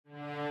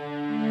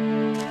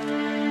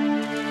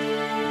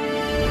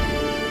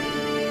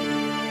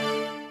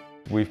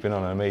we've been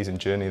on an amazing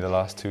journey the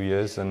last 2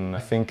 years, and I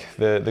think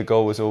the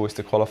goal was always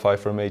to qualify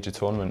for a major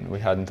tournament. We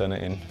hadn't done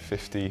it in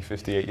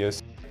 58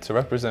 years. To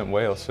represent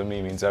Wales for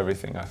me means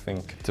everything. I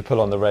think to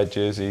pull on the red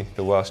jersey,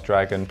 the Welsh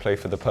Dragon, play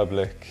for the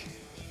public,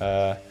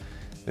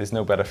 there's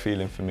no better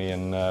feeling for me,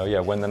 and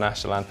yeah, when the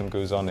national anthem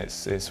goes on,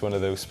 it's one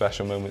of those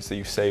special moments that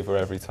you savour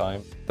every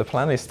time. The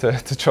plan is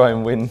to try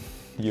and win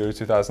Euro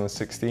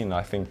 2016.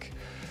 I think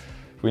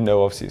we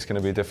know obviously it's going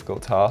to be a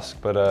difficult task,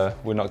 but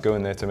we're not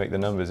going there to make the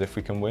numbers. If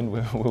we can win,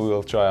 we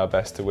will try our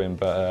best to win,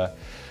 but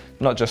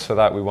not just for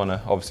that. We want to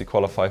obviously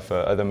qualify for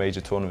other major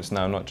tournaments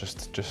now, not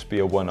just be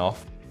a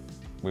one-off.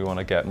 We want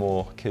to get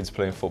more kids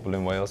playing football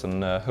in Wales,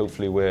 and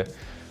hopefully we're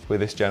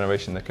this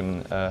generation that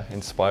can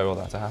inspire all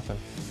that to happen.